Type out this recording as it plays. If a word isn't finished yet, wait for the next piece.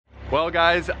Well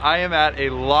guys, I am at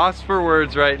a loss for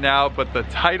words right now, but the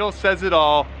title says it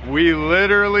all. We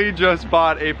literally just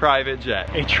bought a private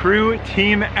jet. A true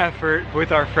team effort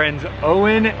with our friends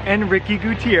Owen and Ricky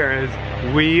Gutierrez.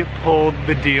 We pulled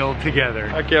the deal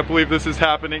together. I can't believe this is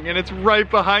happening, and it's right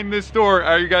behind this door.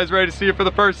 Are you guys ready to see it for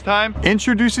the first time?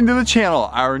 Introducing to the channel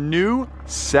our new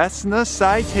Cessna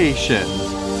Citation.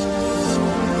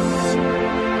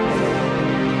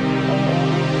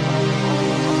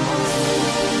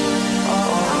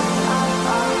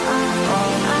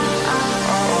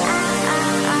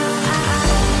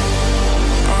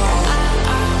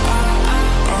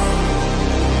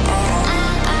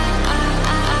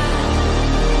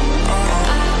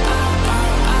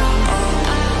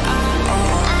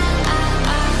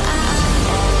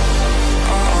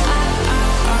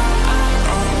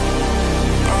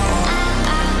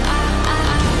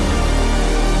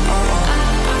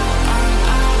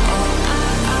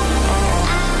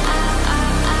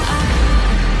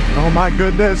 Oh my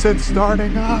goodness, it's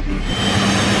starting up.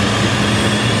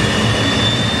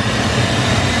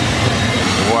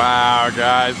 Wow,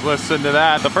 guys, listen to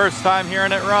that. The first time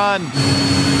hearing it run.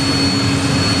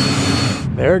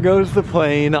 There goes the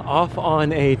plane off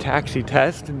on a taxi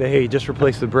test. They just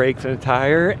replaced the brakes and a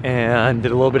tire and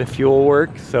did a little bit of fuel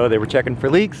work. So they were checking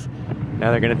for leaks.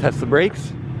 Now they're gonna test the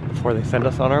brakes before they send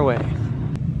us on our way.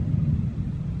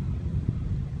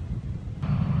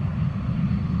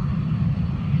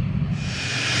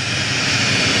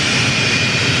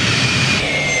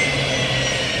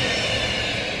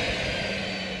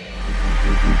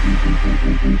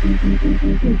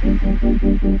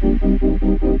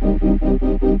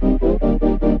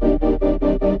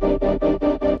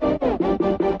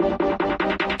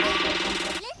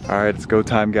 All right, it's go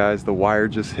time, guys. The wire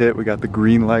just hit. We got the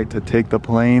green light to take the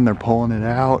plane. They're pulling it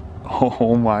out.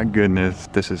 Oh my goodness,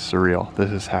 this is surreal.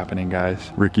 This is happening,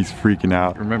 guys. Ricky's freaking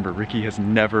out. Remember, Ricky has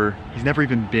never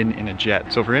even been in a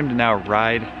jet. So for him to now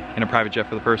ride in a private jet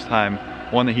for the first time,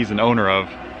 one that he's an owner of,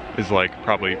 is like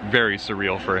probably very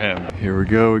surreal for him. Here we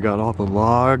go, we got all the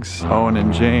logs. Owen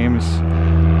and James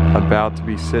about to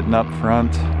be sitting up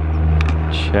front.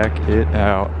 Check it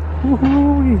out.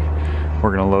 Woohoo!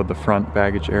 We're gonna load the front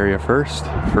baggage area first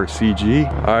for CG.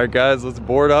 All right guys, let's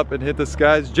board up and hit the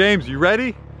skies. James, you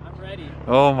ready? I'm ready.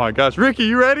 Oh my gosh, Ricky,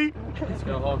 you ready? Let's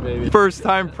go home, baby. First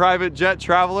time private jet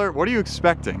traveler, what are you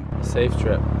expecting? A safe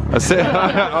trip.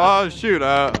 Oh shoot,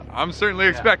 I'm certainly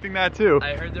expecting that too.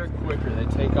 I heard they're quicker, they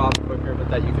take off quicker, but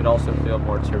that you could also feel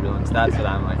more turbulence. That's what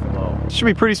I'm like, whoa. Should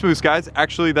be pretty smooth, guys.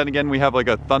 Actually, then again, we have like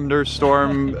a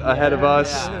thunderstorm ahead of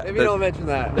us. Yeah. Maybe don't mention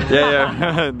that.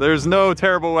 Yeah. There's no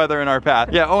terrible weather in our path.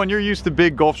 Yeah, Owen, you're used to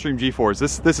big Gulfstream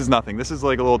G4s. This is nothing. This is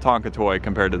like a little Tonka toy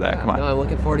compared to that. Come on. No, I'm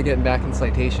looking forward to getting back in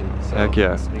Citation. So heck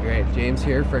yeah. This will be great. James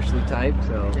here, freshly typed,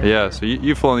 so. Yeah, so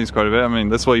you've flown these quite a bit. I mean,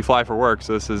 this is what you fly for work,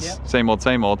 so this is same old,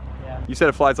 same old. Yeah. You said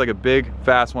it flies like a big,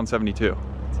 fast 172.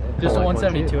 Just a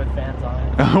 172 with fans on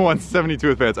it. 172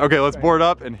 with fans. Okay, let's board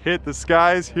up and hit the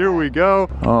skies. Here we go.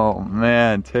 Oh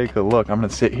man, take a look. I'm gonna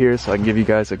sit here so I can give you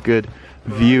guys a good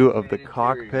view of the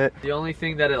cockpit. The only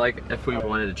thing that if we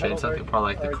wanted to change something,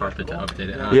 probably like the carpet to update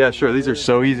it. Yeah, sure. These are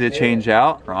so easy to change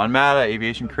out. Ron Matta,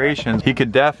 Aviation Creations, he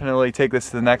could definitely take this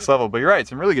to the next level. But you're right,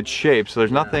 it's in really good shape. So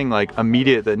there's nothing like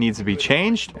immediate that needs to be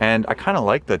changed. And I kind of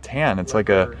like the tan. It's like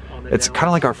it's kind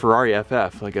of like our Ferrari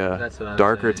FF, like a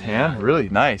darker tan. Yeah. Really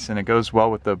nice, and it goes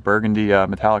well with the burgundy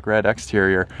metallic red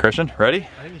exterior. Christian, ready?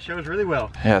 I think it shows really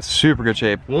well. Yeah, it's super good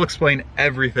shape. We'll explain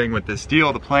everything with this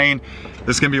deal, the plane.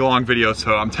 This is gonna be a long video,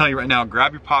 so I'm telling you right now,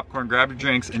 grab your popcorn, grab your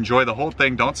drinks, enjoy the whole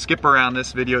thing. Don't skip around.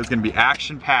 This video is gonna be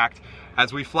action-packed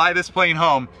as we fly this plane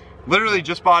home. Literally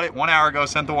just bought it 1 hour ago,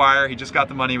 sent the wire. He just got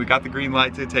the money. We got the green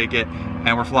light to take it,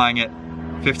 and we're flying it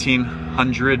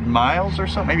 1,500 miles or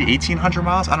so, maybe 1,800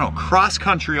 miles. I don't know, cross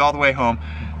country all the way home.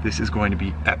 This is going to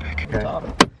be epic. Okay.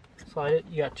 Slide it.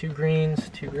 You got two greens.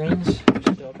 Just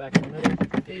throw it back in the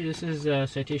middle. Hey, this is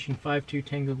Citation 52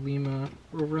 Tango Lima.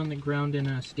 We're over on the ground in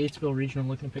Statesville Regional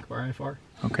looking to pick up our IFR.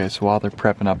 Okay, so while they're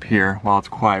prepping up here, while it's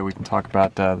quiet, we can talk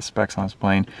about the specs on this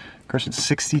plane. Of course, it's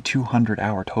 6,200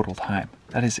 hour total time.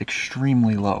 That is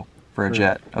extremely low for a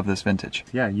jet of this vintage.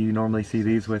 Yeah, you normally see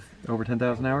these with over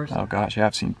 10,000 hours? Oh gosh, yeah,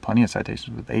 I've seen plenty of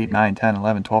Citations with 8, 9, 10,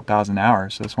 11, 12,000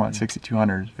 hours. So this one at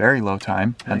 6,200 is very low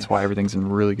time. That's why everything's in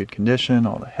really good condition,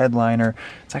 all the headliner.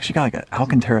 It's actually got like an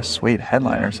Alcantara suede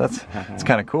headliner, so that's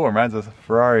kind of cool. It reminds us of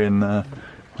Ferrari and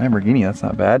Lamborghini, that's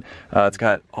not bad. It's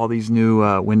got all these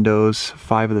new windows.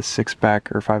 5 of the 6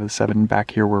 back, or 5 of the 7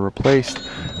 back here were replaced.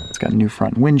 It's got a new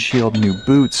front windshield, new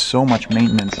boots, so much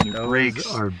maintenance, new brakes.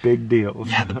 Those are big deals.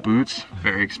 Yeah, the boots,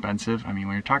 very expensive. I mean,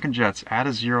 when you're talking jets, add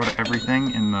a zero to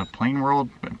everything in the plane world,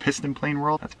 piston plane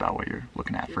world, that's about what you're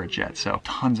looking at for a jet. So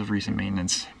tons of recent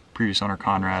maintenance. Previous owner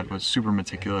Conrad was super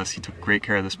meticulous. He took great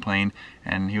care of this plane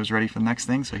and he was ready for the next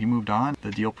thing, so he moved on.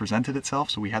 The deal presented itself,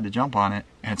 so we had to jump on it,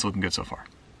 and it's looking good so far.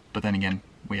 But then again,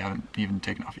 we haven't even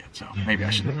taken off yet, so maybe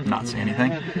I should not say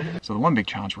anything. So the one big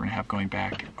challenge we're gonna have going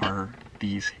back are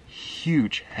these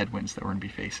huge headwinds that we're gonna be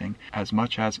facing. As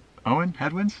much as, Owen,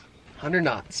 headwinds? 100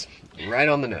 knots, right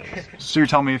on the nose. So you're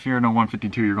telling me if you're in a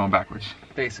 152, you're going backwards?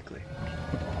 Basically.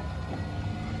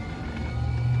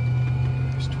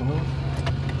 There's 12.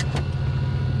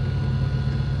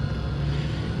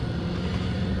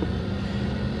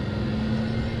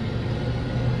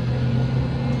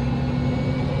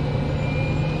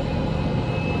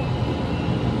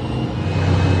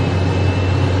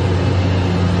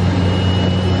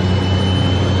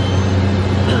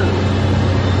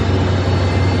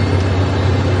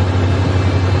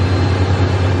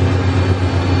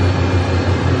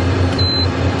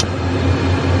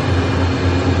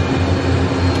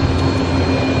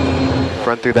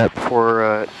 Run through that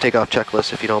before takeoff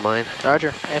checklist if you don't mind.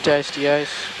 Roger. Anti-ice, de-ice.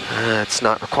 It's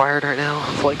not required right now.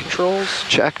 Flight controls.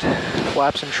 Checked.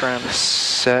 Flaps and trim.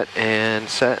 Set and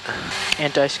set.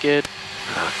 Anti-skid.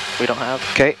 We don't have.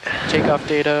 Okay. Takeoff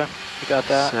data. You got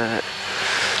that. Set.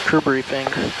 Crew briefing.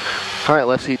 All right,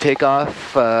 left seat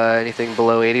takeoff. Anything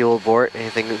below 80 will abort.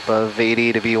 Anything above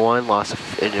 80 to V1, loss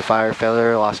of engine fire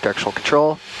failure, lost directional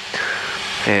control.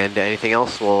 And anything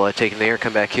else, we'll take in the air,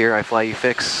 come back here, I fly, you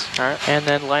fix. All right, and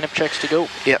then lineup checks to go.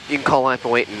 Yep, you can call line up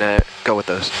and wait and go with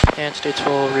those. And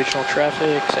Statesville regional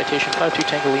traffic, citation 52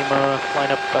 Tango Lima,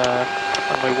 lineup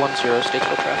runway 10,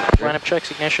 Statesville traffic. Lineup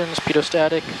checks, ignitions,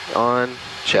 pedostatic. On,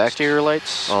 check. Exterior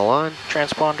lights. All on.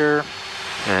 Transponder.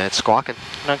 It's squawking.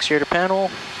 Annunciator panel.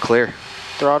 Clear.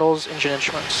 Throttles, engine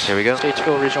instruments. Here we go.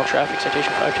 Statesville regional traffic,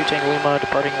 citation 52 Tango Lima,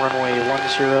 departing runway 10,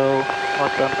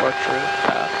 northbound departure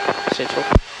path, Statesville.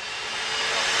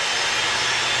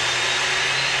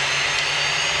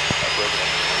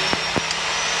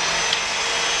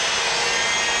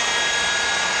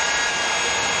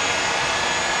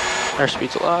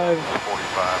 Airspeed's alive.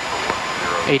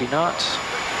 80 knots.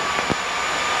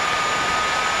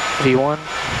 V1,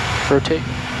 rotate.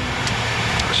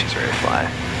 She's ready to fly.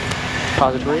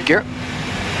 Positive rate. Gear.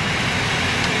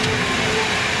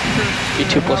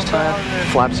 V2 plus time.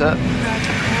 Flaps up.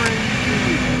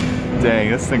 Dang,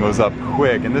 this thing was up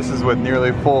quick, and this is with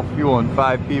nearly full fuel and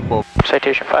 5 people.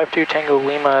 Citation 52 Tango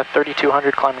Lima,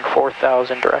 3200 climbing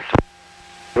 4000 direct.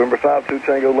 November 52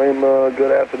 Tango Lima,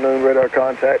 good afternoon, radar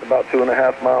contact about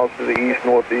 2.5 miles to the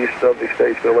east-northeast of the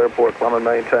Statesville Airport, climb and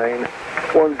maintain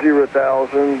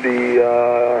 10,000,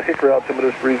 the Hickory altimeter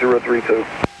is 3032.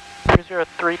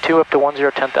 3032 up to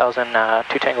 1010,000,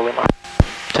 2 Tango Lima.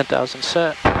 10,000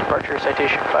 set, departure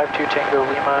citation 52 Tango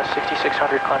Lima,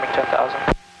 6600 climbing 10,000.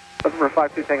 November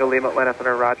 52 Tango Lima, Atlanta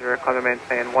Center, Roger, climb and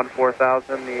maintain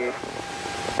 14,000, the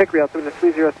Hickory altimeter is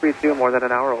 3032, more than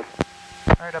an hour old.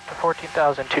 Alright, up to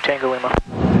 14,000, 2 Tango Lima.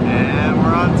 And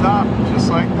we're on top, just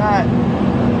like that.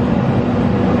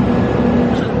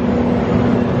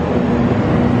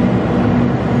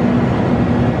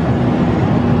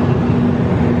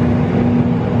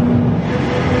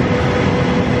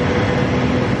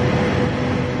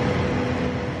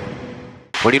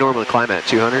 What do you normally climb at,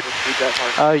 200?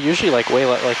 Usually like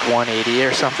 180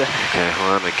 or something. Okay,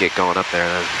 well I'm gonna get going up there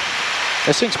then.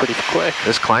 This thing's pretty quick.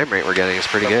 This climb rate we're getting is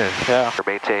pretty good. Yeah.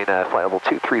 Maintain flight level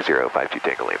 23052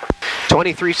 Tango Lima.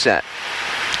 23 set.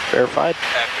 Verified.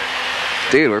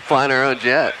 Dude, we're flying our own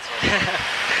jet.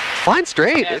 Flying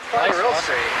straight. Yeah, it's flying real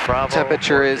straight. Bravo.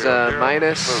 Temperature is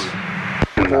minus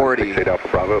 40.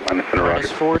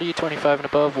 Minus 40, 25 and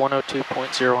above,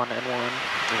 102.0 on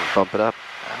N1. Bump it up.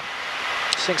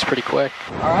 This thing's pretty quick.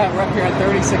 All right, we're up here at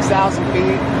 36,000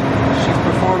 feet. She's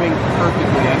performing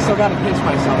perfectly. I still got to pinch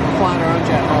myself. We're flying our own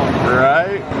jet home.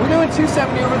 Right? We're doing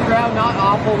 270 over the ground, not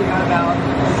awful. We got about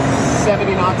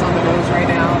 70 knots on the nose right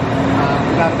now.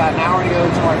 We got about an hour to go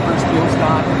to our first fuel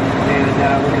stop, and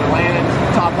we're going to land,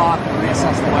 top off, and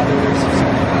reassess the weather. There's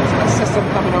a system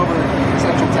coming over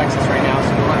central Texas right now, so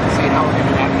we'll have to see how we're going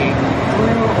to navigate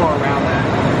through or around that.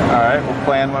 All right, we'll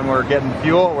plan when we're getting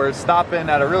fuel. We're stopping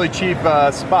at a really cheap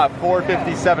spot,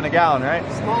 $4.57 a gallon, right?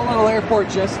 Small little airport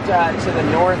just to the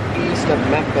northeast of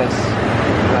Memphis.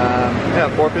 Yeah,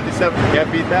 $4.57,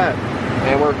 can't beat that.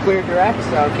 And we're clear direct,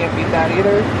 so can't beat that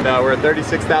either. No, we're at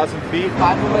 36,000 feet.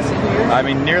 5 of us in here. I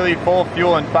mean, nearly full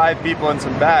fuel and 5 people and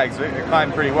some bags. It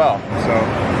climbed pretty well.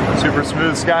 So Super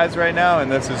smooth skies right now,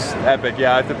 and this is epic.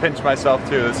 Yeah, I have to pinch myself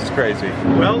too. This is crazy.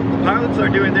 Well, the pilots are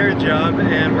doing their job,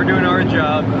 and we're doing our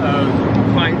job of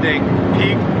finding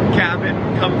peak cabin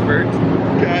comfort.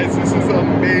 Guys, this is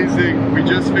amazing. We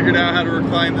just figured out how to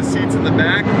recline the seats in the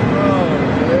back. Oh,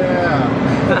 yeah.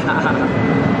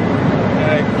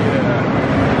 Heck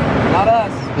yeah. Not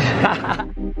us.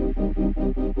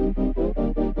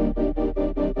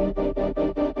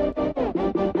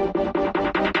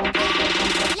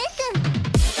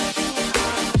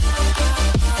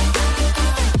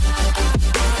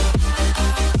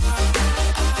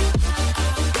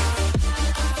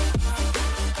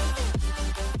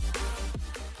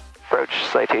 Approach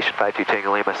Citation 52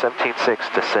 Tango Lima 176,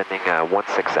 descending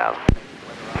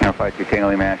 16,000. 52 Tango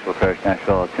Lima, Nashville approach,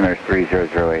 Nashville, altimeter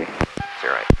 3008.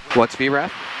 08. What's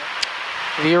VREF?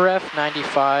 VREF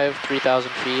 95,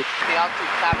 3,000 feet. The altitude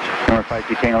capture. Number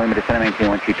 52 Tango Lima, descend and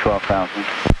maintain 12,000.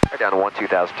 We're down to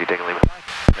 12,000 Tango Lima.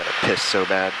 Got a piss so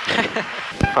bad.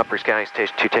 Humphreys County,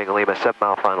 Station 2 Tango Lima, 7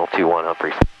 mile final, 21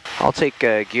 Humphreys. I'll take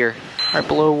gear. Right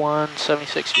below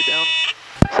 176, you're down.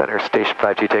 Center, Station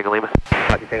 52 Tango Lima.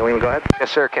 52 Tango Lima, go ahead.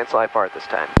 Yes, sir. Cancel IFR at this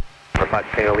time. Number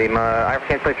 52 Tango Lima, I have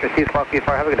cancellation received, squawk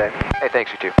VFR, have a good day. Hey,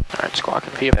 thanks, you too. Alright,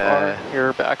 squawking VFR.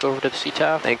 You're back over to the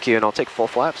CTAF. Thank you, and I'll take full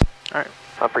flaps. Alright.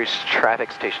 Humphreys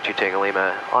traffic, Station 2 Tango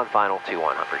Lima, on final,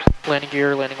 21 Humphreys. Landing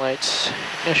gear, landing lights,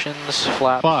 ignitions,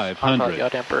 flaps, 500. yaw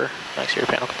damper, exterior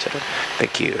panel considered.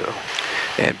 Thank you.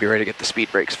 And be ready to get the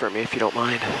speed brakes for me if you don't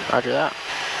mind. Roger that.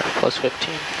 Plus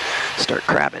 15. Start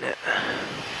crabbing it.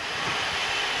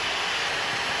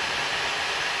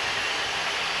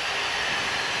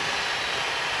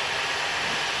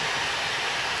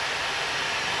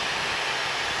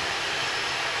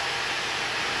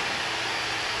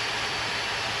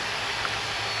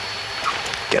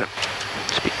 Get him.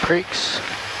 Speed brakes.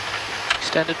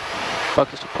 Extended.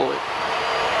 Buckets deployed.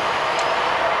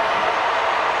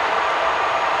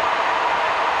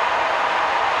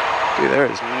 Dude, there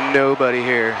is nobody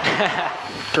here.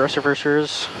 Thrust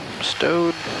reversers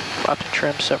stowed. Flap and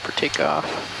trim set for takeoff.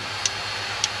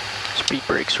 Speed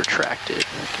brakes retracted.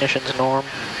 Ignition's norm.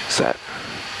 Set.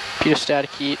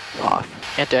 Pitot-static heat. Off.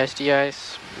 Anti-ice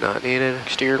de-ice. Not needed.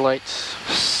 Exterior lights.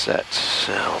 Set.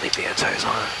 I'll leave the antis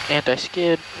on.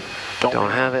 Anti-skid.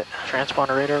 Don't have it.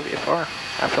 Transponder radar VFR.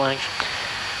 After landing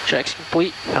checks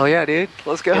complete. Hell yeah, dude.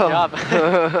 Let's go. Good job.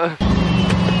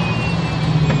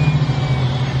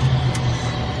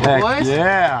 Heck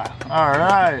yeah. All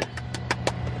right.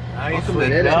 Nicely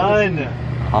done.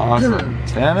 Awesome.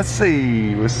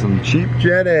 Tennessee with some cheap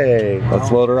Jet A.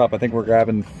 Let's load her up. I think we're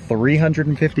grabbing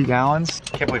 350 gallons.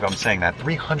 Can't believe I'm saying that.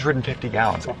 350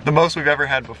 gallons. The most we've ever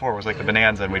had before was like the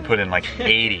Bonanza, and we put in like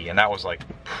 80, and that was a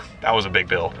big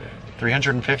bill.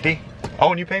 350?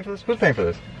 Oh, and you paying for this? Who's paying for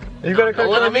this? You got a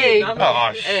credit card? me.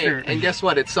 Oh, shoot. Hey, and guess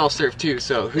what? It's self-serve too,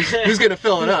 so who's gonna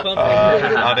fill it up?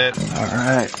 Not it. All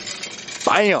right.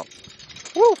 Bam!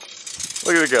 Woo!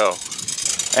 Look at it go.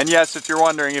 And yes, if you're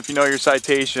wondering, if you know your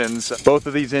Citations, both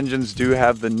of these engines do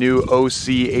have the new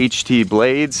OC HT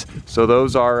blades. So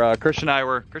those are, Chris and I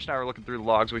were looking through the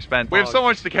logs. We have so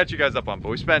much to catch you guys up on, but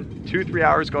we spent 2-3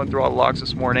 hours going through all the logs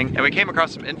this morning, and we came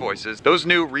across some invoices. Those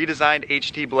new redesigned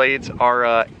HT blades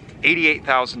are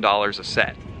 $88,000 a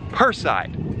set per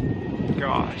side.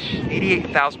 Gosh,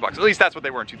 88,000 bucks. At least that's what they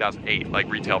were in 2008, like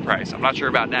retail price. I'm not sure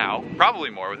about now,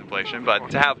 probably more with inflation, but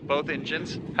to have both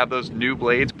engines have those new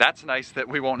blades, that's nice that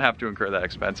we won't have to incur that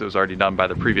expense. It was already done by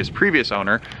the previous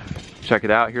owner. Check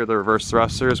it out, here are the reverse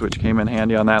thrusters, which came in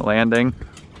handy on that landing.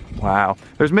 Wow.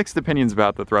 There's mixed opinions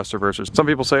about the thrust reversers. Some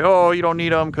people say, oh, you don't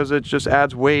need them because it just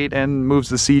adds weight and moves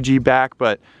the CG back,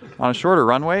 but on a shorter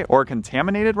runway or a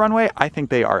contaminated runway, I think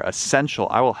they are essential.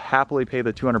 I will happily pay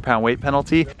the 200-pound weight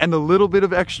penalty and the little bit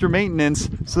of extra maintenance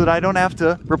so that I don't have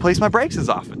to replace my brakes as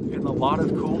often. And a lot of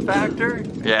cool factor.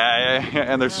 Yeah,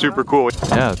 and they're super cool.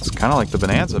 Yeah, it's kind of like the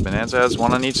Bonanza. Bonanza has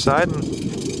one on each side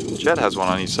and Jet has one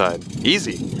on each side.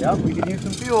 Easy. Yep, we can use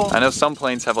some fuel. I know some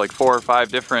planes have like 4 or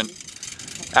 5 different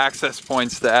access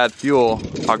points to add fuel,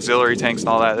 auxiliary tanks and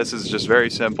all that. This is just very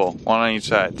simple, one on each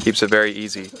side. Keeps it very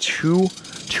easy.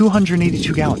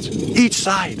 282 gallons each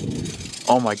side.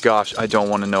 Oh my gosh, I don't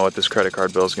want to know what this credit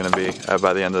card bill is going to be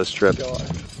by the end of this trip.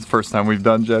 It's the first time we've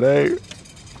done Jet A.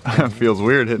 It feels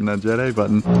weird hitting that Jet A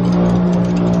button.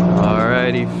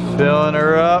 Alrighty, filling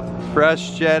her up.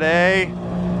 Fresh Jet A.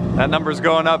 That number's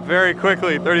going up very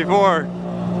quickly. 34,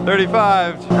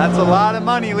 35. That's a lot of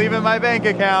money leaving my bank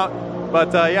account.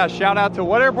 But yeah, shout out to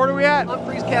what airport are we at?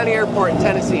 Humphreys County Airport in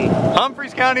Tennessee.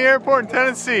 Humphreys County Airport in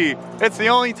Tennessee. It's the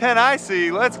only 10 I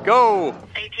see. Let's go.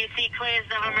 ATC clears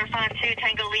November 52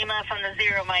 Tango Lima from the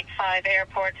 0 Mike 5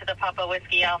 airport to the Papa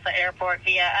Whiskey Alpha Airport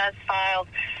via as filed.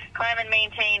 Climb and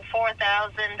maintain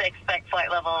 4,000. Expect flight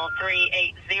level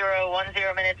 380,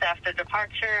 10 minutes after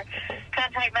departure.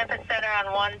 Contact Memphis Center on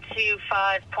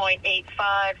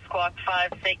 125.85, squawk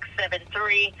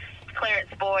 5673.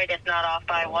 Clearance Boyd is not off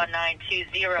by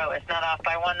 1920. It's not off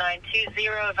by 1920.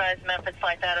 Advise Memphis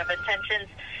flights out of intentions.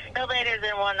 No later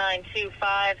than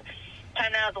 1925.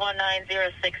 Time now is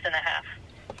 1906.5.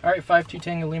 Alright, 52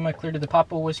 Tango Lima, clear to the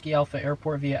Papa Whiskey Alpha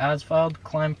Airport via as filed.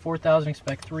 Climb 4,000,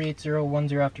 expect 380,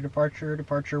 10 after departure.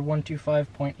 Departure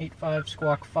 125.85,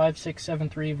 squawk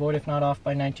 5673, void if not off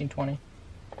by 1920.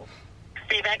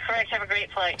 Stay back correct, have a great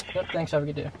flight. Yep, thanks, have a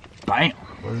good day. Bam.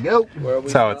 Let's go.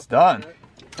 That's how it's done.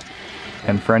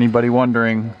 And for anybody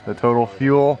wondering, the total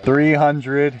fuel,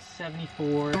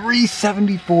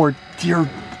 374. Dear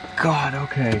God,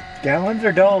 okay. Gallons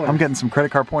or dollars? I'm getting some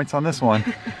credit card points on this one.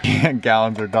 Yeah,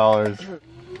 gallons or dollars.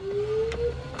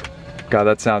 God,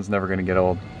 that sound's never gonna get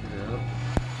old.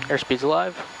 Airspeed's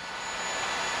alive.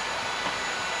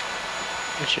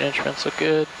 Mission instruments look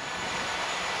good.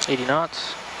 80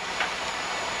 knots.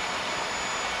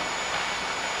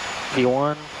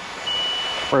 V1.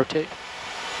 Rotate.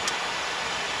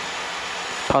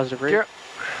 Positive rate.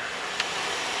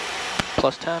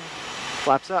 Plus 10.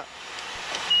 Flaps up.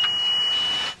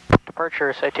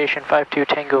 Departure, Citation 52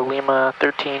 Tango Lima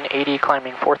 1380,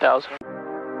 climbing 4,000.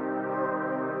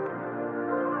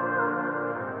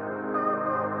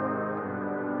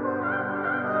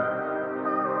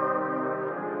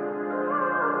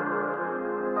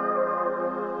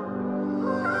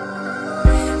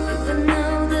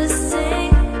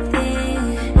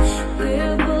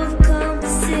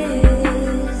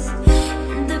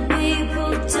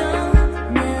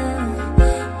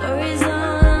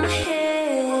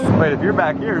 Wait, if you're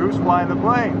back here, who's flying the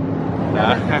plane?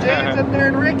 James up there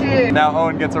and Ricky. Now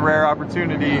Owen gets a rare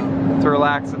opportunity to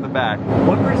relax in the back.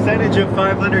 What percentage of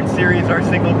 500 series are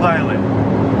single pilot?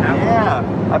 Yeah,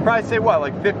 I'd probably say what,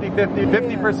 like 50-50?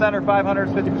 50% are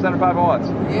 500s, 50% are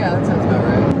 501s. Yeah, that sounds about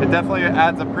right. It definitely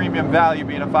adds a premium value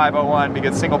being a 501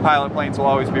 because single pilot planes will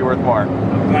always be worth more.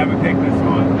 I'm glad we picked this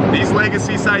one. These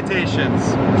Legacy Citations,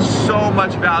 so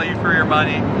much value for your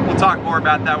money. We'll talk more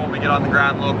about that when we get on the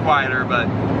ground a little quieter, but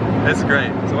it's great.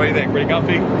 So what do you think? Pretty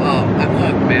comfy? Oh, I'm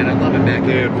hooked, man. I love it back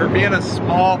here. Dude, for being a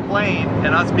small plane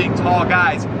and us being tall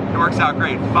guys, it works out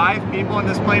great. 5 people in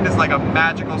this plane is like a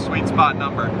magical sweet spot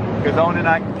number. Because Owen and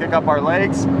I can kick up our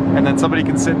legs, and then somebody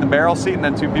can sit in the barrel seat, and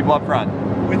then 2 people up front.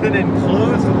 With an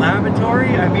enclosed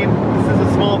lavatory, I mean, this is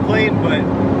a small plane, but it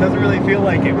doesn't really feel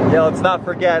like it. Yeah, let's not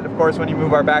forget, of course, when you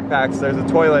move our backpacks, there's a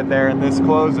toilet there, and this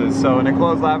closes. So an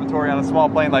enclosed lavatory on a small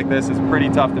plane like this is pretty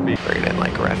tough to beat. Bring it in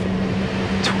like ref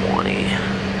 20.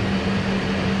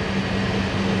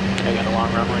 I got a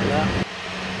long runway to that.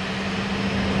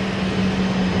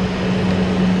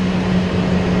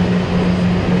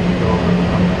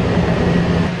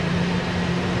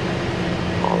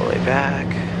 All the way back,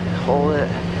 hold it,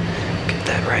 get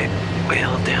that right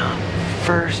wheel down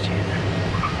first.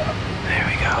 There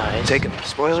we go. Nice. Taking the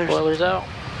spoilers. Spoilers out.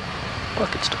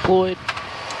 Buckets deployed.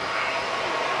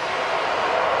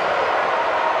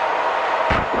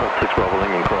 6 Bravo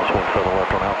Lima, cross 17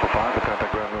 left on Alpha 5,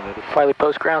 contact ground when it is. Wiley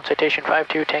post ground, Citation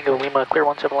 52 Tango Lima, clear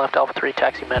 17 left, Alpha 3,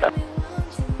 taxi meta.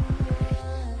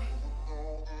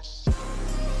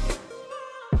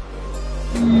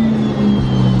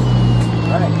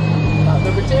 Alright,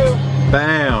 number 2.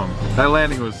 Bam! That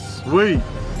landing was sweet.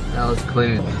 That was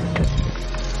clean.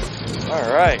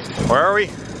 All right, where are we?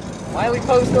 Wiley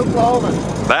Post, Oklahoma.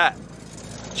 That.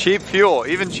 Cheap fuel,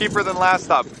 even cheaper than last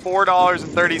stop,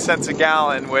 $4.30 a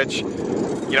gallon, which,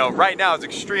 you know, right now is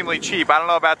extremely cheap. I don't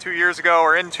know about 2 years ago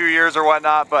or in 2 years or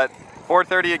whatnot, but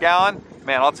 $4.30 a gallon,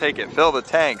 man, I'll take it. Fill the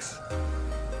tanks.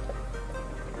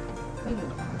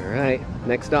 All right,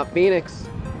 next stop, Phoenix.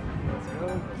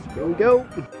 Let's go. Go.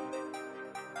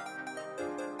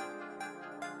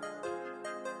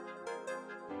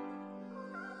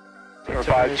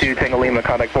 52 Tango Lima,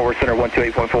 contact forward center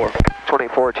 128.4.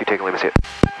 24, 2 Tango Lima's hit.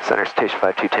 Center Citation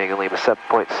 52 Tango Lima,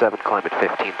 7.7, climb at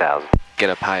 15,000. Get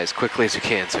up high as quickly as you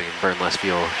can so you can burn less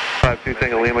fuel. 52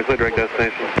 Tango Lima, clear direct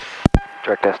destination.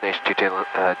 Direct destination, 2 Tango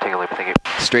Lima, thank you.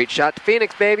 Straight shot to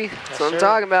Phoenix, baby. That's what I'm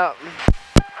talking about.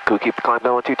 Go keep the climb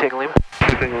down, 2 Tango Lima.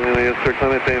 2 Tango Lima, yes sir,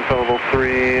 climb at level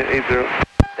 380.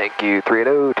 Thank you,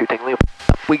 380, 2 Tango Lima.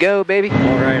 Up we go, baby. All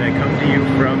right, I come to you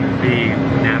from the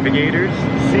navigator's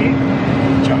seat,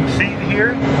 jump seat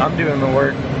here. I'm doing the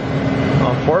work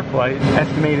on 4 our flight.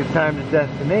 Estimated time to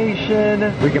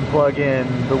destination. We can plug in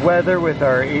the weather with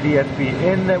our ADS-B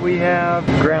in that we have,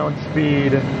 ground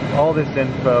speed, all this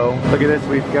info. Look at this,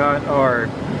 we've got our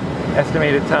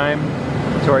estimated time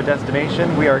to our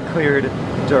destination. We are cleared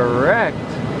direct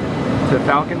to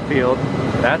Falcon Field.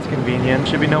 That's convenient.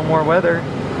 Should be no more weather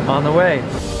on the way.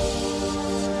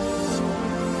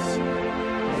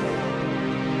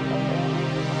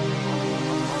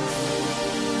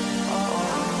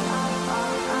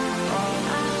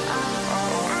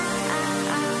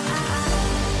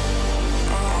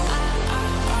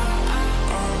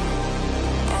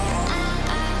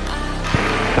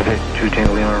 Okay, 2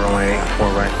 Tango Lima, runway 4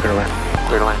 right, clear line.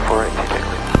 Clear line 4 right, 2 Tango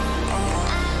Lima.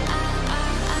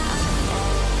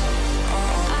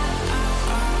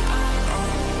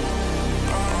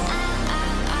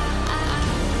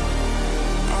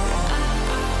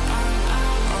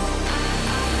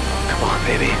 Come on,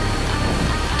 baby.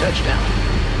 Touchdown.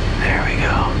 There we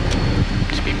go.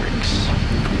 Speed brakes.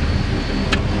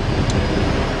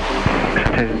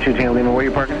 2 Tango Lima, where are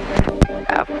you parking?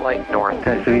 Half flight north.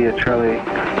 Taxi via Charlie,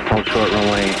 hold short,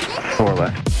 runway 4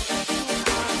 left.